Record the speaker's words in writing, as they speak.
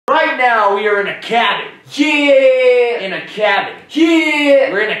now we are in a cabin. Yeah! In a cabin.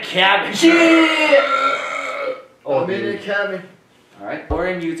 Yeah! We're in a cabin. Yeah! I'm in a cabin. Alright, we're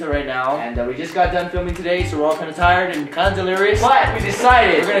in Utah right now, and we just got done filming today, so we're all kind of tired and kind of delirious. But we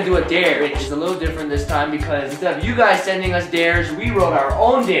decided we're gonna do a dare, which is a little different this time because instead of you guys sending us dares, we wrote our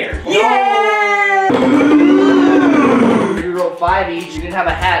own dares. Yeah! We wrote 5 each. We didn't have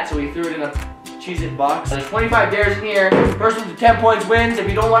a hat, so we threw it in a Cheez-It box. There's 25 dares in here. Person with 10 points wins. If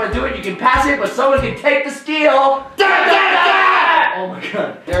you don't want to do it, you can pass it, but someone can take the steal. Oh my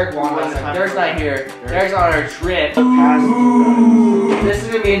god. Derek won last time. Derek's not here. Derek's on our trip. This is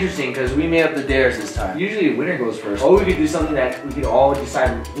gonna be interesting because we made up the dares this time. Usually the winner goes first. Or we could do something that we could all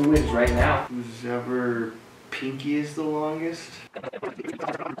decide who wins right now. Whoever pinky is the longest.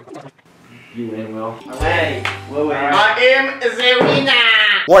 You win, Will. Hey, Will win. I am the winner!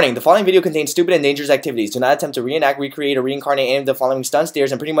 Warning, the following video contains stupid and dangerous activities. Do not attempt to reenact, recreate, or reincarnate any of the following stunts,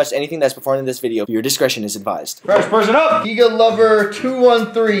 dares, and pretty much anything that's performed in this video. Your discretion is advised. First person up! Higa Lover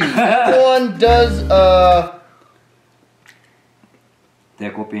 213. One does,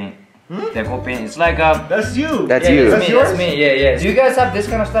 Decopin. Decopin. It's like a... That's you. That's you. That's yours? That's me, yeah. Do you guys have this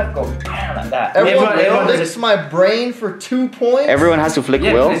kind of stuff? Go bam, like that. Everyone licks my brain for 2 points. Everyone has to flick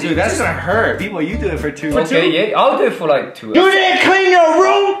Will. Dude, That's gonna hurt. People, you do it for 2. Okay, yeah. I'll do it for like 2. You didn't clean your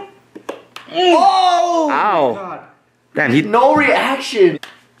room! Oh! Ow. God. Damn, he... No reaction.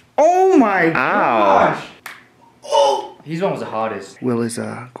 Oh my gosh. Oh! His one was the hardest. Will is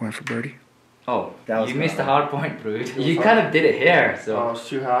going for birdie. Oh, you missed the hard point, bro. You kind of did it here, so. Oh, it's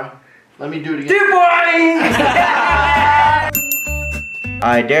too high. Let me do it again. 2 points!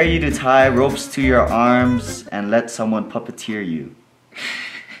 I dare you to tie ropes to your arms and let someone puppeteer you.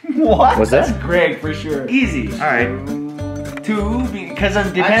 What? What's that? That's Greg for sure. Easy. Alright. 2, because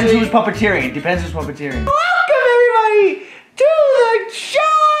it depends who's puppeteering. It depends who's puppeteering. Welcome everybody to the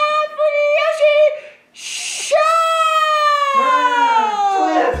Sean Yoshi Show!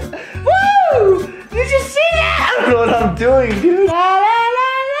 Woo! Did you see that? I don't know what I'm doing, dude. La, la, la,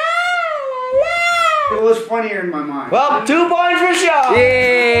 It was funnier in my mind. Well, 2 points for Sean.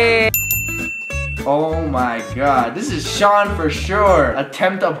 Yeah. Oh my god, this is Sean for sure.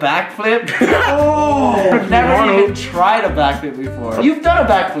 Attempt a backflip. Oh! I've never even tried a backflip before. You've done a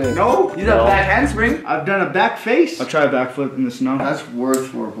backflip. No. You've done a back handspring. I've done a back face. I'll try a backflip in the snow. That's worth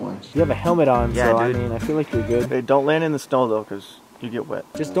 4 points. You have a helmet on, Yeah, so dude. I mean, I feel like you're good. Hey, don't land in the snow though, because you get wet.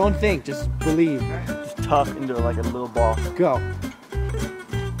 Just don't think, just believe. Just tuck into like a little ball. Go.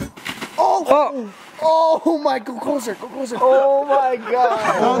 Oh! Oh my, go closer, go closer. Oh my god.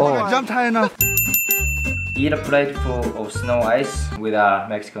 Oh, I jumped high enough. Eat a plate full of snow ice with a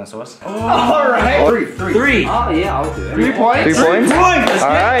Mexican sauce. Alright. 3. Oh yeah, I'll do it. 3 points. 3 points?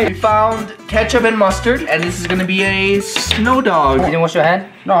 Alright. We found ketchup and mustard, and this is gonna be a snow dog. You didn't wash your hand?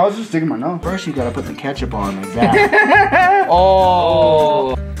 No, I was just sticking my nose. First you gotta put the ketchup on like that.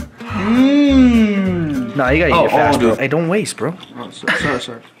 Oh. Mmm. Nah, you gotta eat it fast, bro. dude. Hey, don't waste, bro. Oh,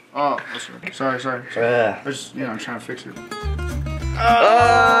 sorry. Oh, sorry. I just, I'm trying to fix it.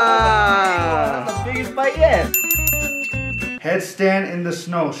 That's the biggest bite yet. Headstand in the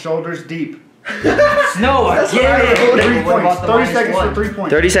snow, shoulders deep. Snow, get it! 3 points. 30 seconds for 3 points.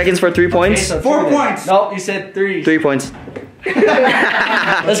 30 seconds for 3 points. 4 points. No, you said 3. 3 points.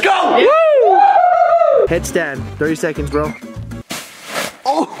 Let's go! Woo! Headstand, 30 seconds, bro.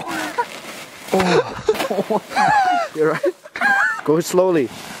 Oh! You're right. Go slowly.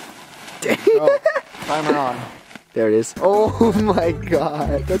 Dang. Timer on. There it is. Oh my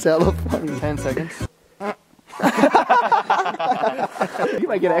god, that's hella funny. 10 seconds. You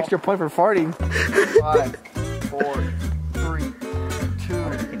might get an extra point for farting. 5, 4, 3,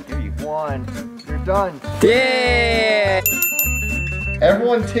 2, 1. You're done. Yeah!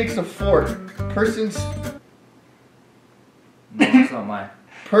 Everyone takes a fork. No, that's not mine.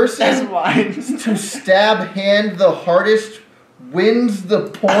 Person to stab hand the hardest wins the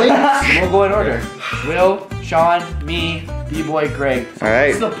points. We'll go in order. Will, Sean, me, B-Boy, Greg. So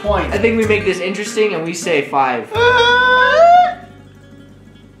Alright. what's the point? I think we make this interesting and we say 5. Oh!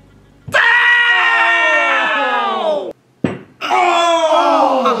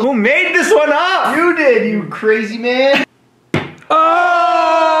 Who made this one up? You did, you crazy man.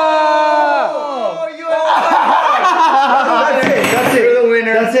 That's it. You're the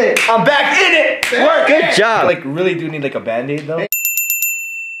winner. That's it. I'm back in it. Work. Good job. Like, really do need like a band-aid though.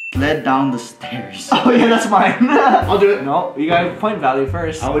 Sled down the stairs. Oh yeah, that's mine. I'll do it. No, you got point value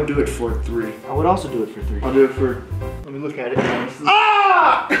first. I would do it for 3. I would also do it for 3. I'll do it for. Let me look at it.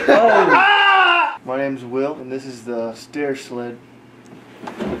 Ah! Ah! My name's Will, and this is the stair sled.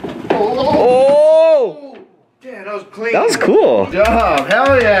 Oh! Damn, that was clean. That was cool. Good job.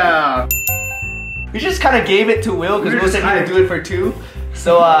 Hell yeah. We just kind of gave it to Will because Will said he would do it for 2.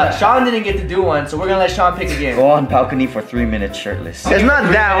 So Sean didn't get to do one, so we're gonna let Sean pick again. Go on balcony for 3 minutes shirtless. It's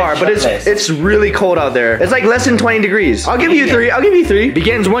not that hard, but it's really cold out there. It's like less than 20 degrees. I'll give you 3. I'll give you 3.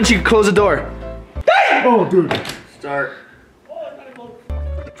 Begins once you close the door. Oh, dude. Start.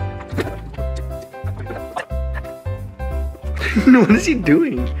 What is he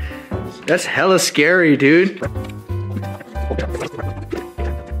doing? That's hella scary, dude.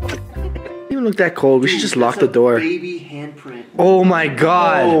 Even look that cold. We should just lock the door. Baby handprint. Oh my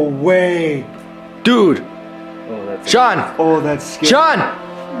god. Oh, way. Dude. Oh, that's Sean. Oh, that's scary. Sean.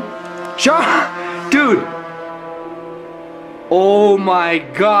 Sean. Dude. Oh my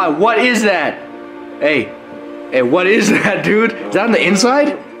god. What is that? Hey. Hey, what is that, dude? Is that on the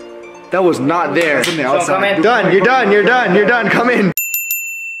inside? That was not there. That's on the outside. Done. You're done. You're done. You're done. Come in.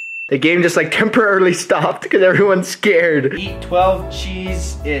 The game just like temporarily stopped because everyone's scared. Eat 12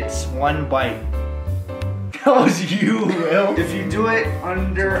 cheese, it's 1 bite. That was you, Will. If you do it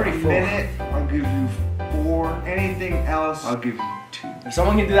under a minute, I'll give you 4. Anything else, I'll give you 2. If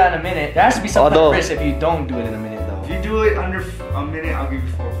someone can do that in a minute, there has to be some kind Although- of risk if you don't do it in a minute though. If you do it under a minute, I'll give you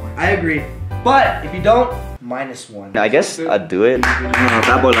 4 points. I agree. But if you don't, -1. I guess I'd do it.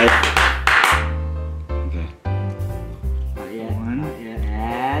 That boy like. Not yet.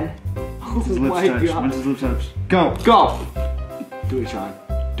 And Once his lips touch. Once his lips touch. Go. Go. Do it, Sean.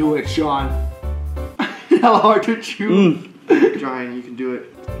 Do it, Sean. How hard to chew. Giant, you can do it.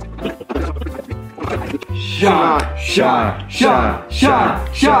 Sean. Sean. Sean. Sean.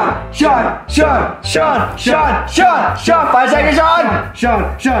 Sean. Sean. Sean. Sean. Sean. Sean. Sean. 5 seconds on.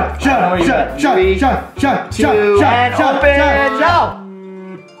 Sean, Sean, Sean, you Sean, got Sean, 3, Sean, Sean, 2, Sean, and Sean, open Sean. now.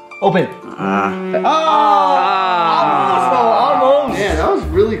 Open. Almost. Man, that was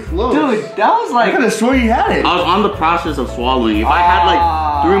really close. Dude, that was I like. could have sworn you had it. I was on the process of swallowing. If I had like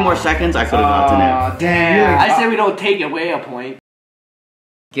 3 more seconds, I could have gotten it. Aw, damn. I say we don't take away a point.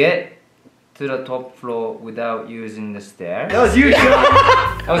 Get to the top floor without using the stairs. That was you, Sean.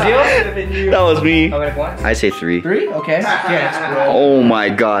 That was you? That was me. How many points? I say 3. 3? Okay. Yes, bro. Oh my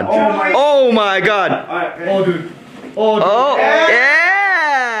god. Oh my god. Oh, dude. Oh,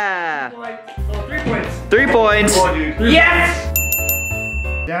 yeah. 3 points. 3 points. Oh, dude. Yes!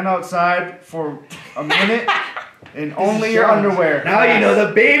 Stand outside for a minute in only your underwear. Now you know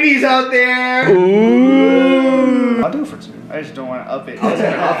the baby's out there. Ooh. I'll do it for 2. I just don't want to up it.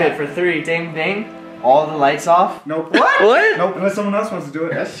 I'll up it for 3. Ding, ding. All the lights off. Nope. What? Nope. Unless someone else wants to do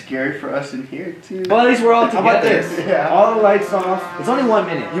it. That's scary for us in here too. Well, at least we're all How together. about this? Yeah. All the lights off. It's only 1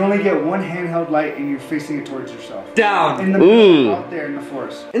 minute. You only get 1 handheld light and you're facing it towards yourself. Down. In the Ooh. out there in the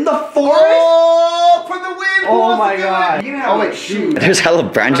forest. In the forest? Oh, for the win! Who Oh wants my to do God. it? You can have like shoes. There's hella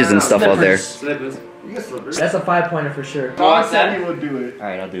branches and stuff out there. Slippers. You get slippers. That's a 5-pointer for sure. Don said he would do it.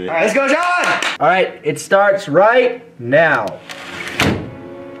 Alright, I'll do it. Let's go, Sean! Alright, it starts right now.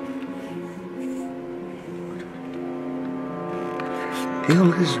 Damn,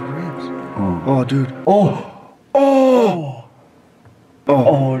 look at his ribs. Oh, dude.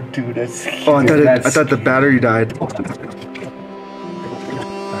 Oh, dude, that's Oh, I thought the battery died.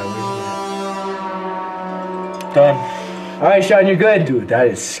 done. Alright, Sean, you're good. Dude, that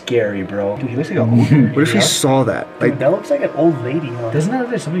is scary, bro. Dude, he looks like an old lady. What if he saw that? Like, that looks like an old lady, huh? Doesn't that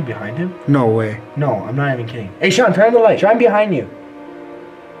look like something behind him? no way. No, I'm not even kidding. Hey, Sean, turn on the light. Shine behind you.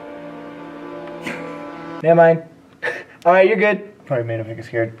 Never mind. Alright, you're good. Probably made him think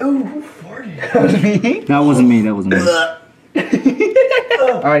scared. Ooh, who farted? That was me. That wasn't me, that wasn't me.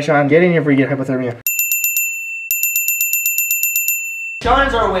 Alright, Sean, get in here before you get hypothermia.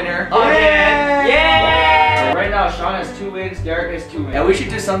 Sean's our winner. Again. Yeah! Right now, Sean has 2 wins, Derek has 2 wins. And we should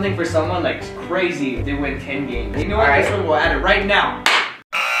do something for someone like crazy if they win 10 games. You know what? This one, we'll add it right now.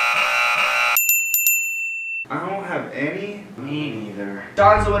 I don't have any. Me neither.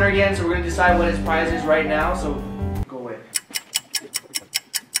 Sean's the winner again, so we're gonna decide what his prize is right now, so go away.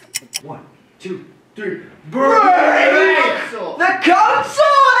 1, 2, 3. The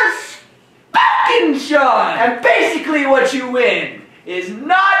console is spacking, Sean! And basically what you win is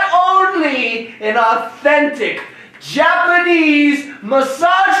not only an authentic Japanese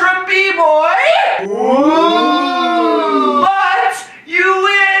massage b-boy, but you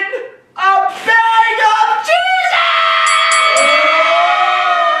win a bag of cheeses!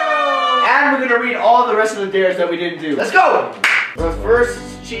 And we're gonna read all the rest of the dares that we didn't do. Let's go! The first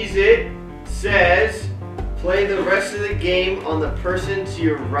Cheez-It says, play the rest of the game on the person to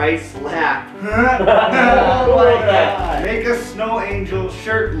your right's lap. Oh my God. Make a snow angel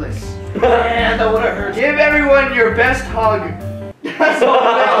shirtless. Man, that would have hurt. Give everyone your best hug. That's all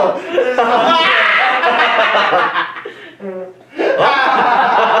no.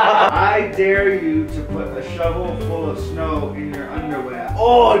 I dare you to put a shovel full of snow in your underwear.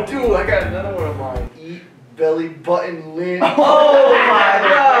 Oh, dude, I got another one of mine. Eat belly button lint. Oh my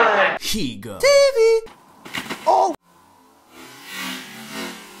god! HigaTV. Oh!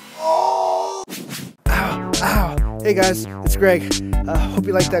 Oh! Ow, ow. Hey guys, it's Greg. Hope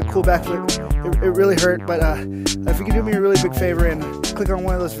you liked that cool backflip. It really hurt, but if you could do me a really big favor and click on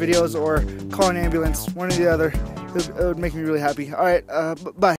one of those videos or call an ambulance, one or the other, it would make me really happy. Alright, bye.